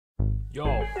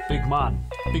Yo, big man,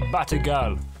 big batty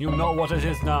girl, you know what it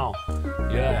is now.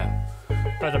 Yeah,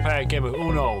 better play a game of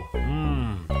Uno.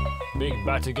 Big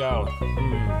batty girl.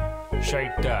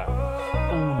 Shake that.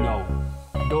 Uno,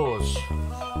 dos,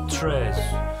 tres.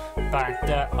 Back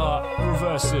that up,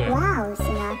 reverse it. Wow,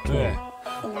 Sinato. Yeah.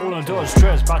 Uno, dos,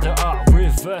 tres, back it up,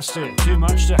 reverse it. Too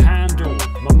much to handle,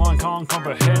 my mind can't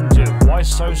comprehend it. Why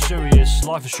so serious?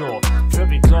 Life is short.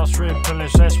 Flip class,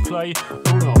 privilege, let's play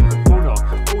Uno, uno,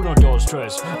 uno, dos,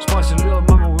 tres. Spicy little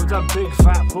mama with that big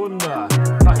fat bunda.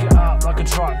 Back it up like a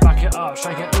truck, back it up,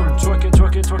 shake it, twerk it,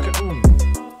 twerk it, twerk it,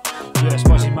 Yeah,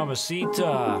 spicy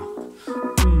mamacita,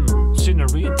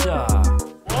 senorita.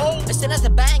 As soon as the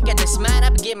bang and this man, I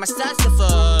begin my stats to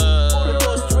Uno,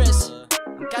 dos, tres.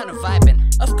 I'm kinda vibing.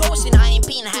 Of course, in IMP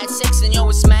and Hadesx and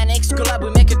yoitsmanix collab, we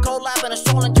make a collab and a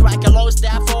stolen track. A low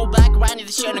stab, fall back, around in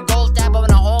the shirt and gold tab. On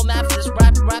a whole map for this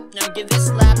rap, now give this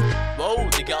slap. Whoa,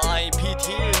 they got IMP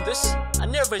here in this. I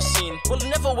never seen. Well,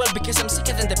 never will, because I'm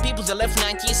sicker than the people that left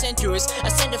 19th centuries. A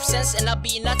cent of sense and not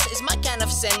being nuts is my kind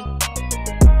of sin.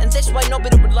 And that's why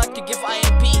nobody would like to give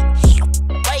IMP.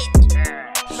 Wait,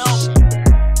 no.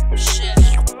 Shit.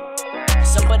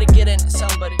 Somebody get in,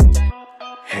 somebody.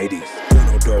 Hadesx,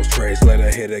 uno, dos, tres, let a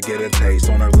hitter get a taste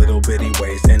on her little bitty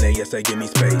waist. NASA, give me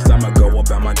space, I'ma go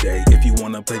about my day. If you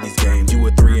wanna play these games, you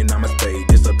a 3 and I'm a spade.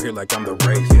 Disappear like I'm the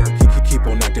race, yeah. Keep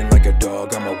on acting like a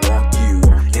dog, I'ma walk you.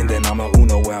 And then I'ma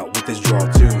uno out with this draw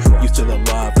too. You still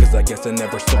alive, cause I guess I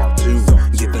never saw two.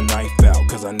 Get the knife out,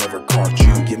 cause I never caught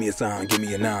you. Give me a sign, give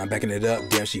me a 9, backing it up,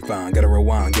 damn she fine. Gotta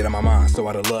rewind, get on my mind, so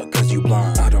out of luck, cause you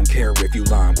blind. I don't care if you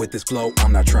lying, with this flow,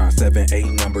 I'm not trying. 7, 8,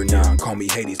 number 9, call me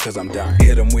Hadesx cause I'm dying.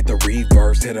 Hit him with the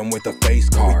reverse, hit him with a face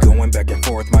card. We going back and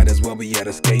forth, might as well be at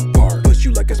a skate park. Push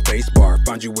you like a space bar,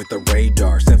 find you with the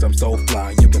radar. Since I'm so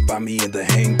fly, you can find me in the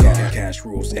hangar. Cash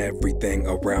rules everything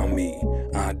around me.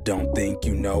 I don't think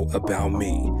you know about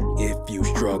me. If you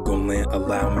struggle and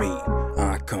allow me,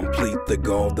 I complete the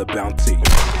goal, the bounty.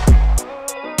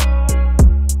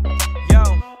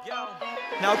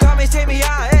 Now come and see me,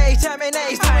 hey,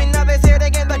 terminates. Doing another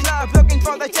thing in the club, looking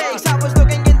for the taste. I was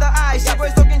looking in the eyes, I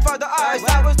was looking for the eyes.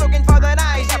 I was looking for the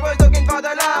nice, I was looking for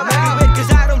the love. I do it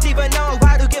cause I don't even know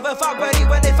how to give a fuck. But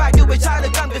even if I do it, try to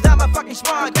come cause I'm a fucking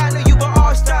smart. I know you were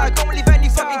all stuck, don't leave any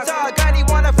fucking talk. I need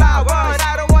one flower,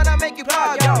 I don't wanna make you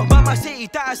plug. Yo,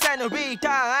 mamacita, senorita,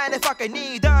 and if I can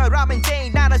need her, I'm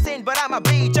insane, not a sin, but I'm a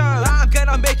bleacher. I'm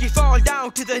gonna make you fall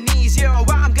down to the knees, yo.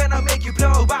 I'm gonna make you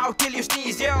blow out till you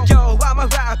sneeze, yo. Yo, I'm a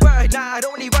rapper, not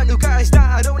only one who cuts,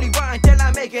 not only one till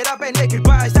I make it up and make it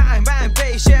buzz. I'm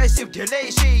ambitious, if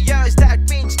delicious, that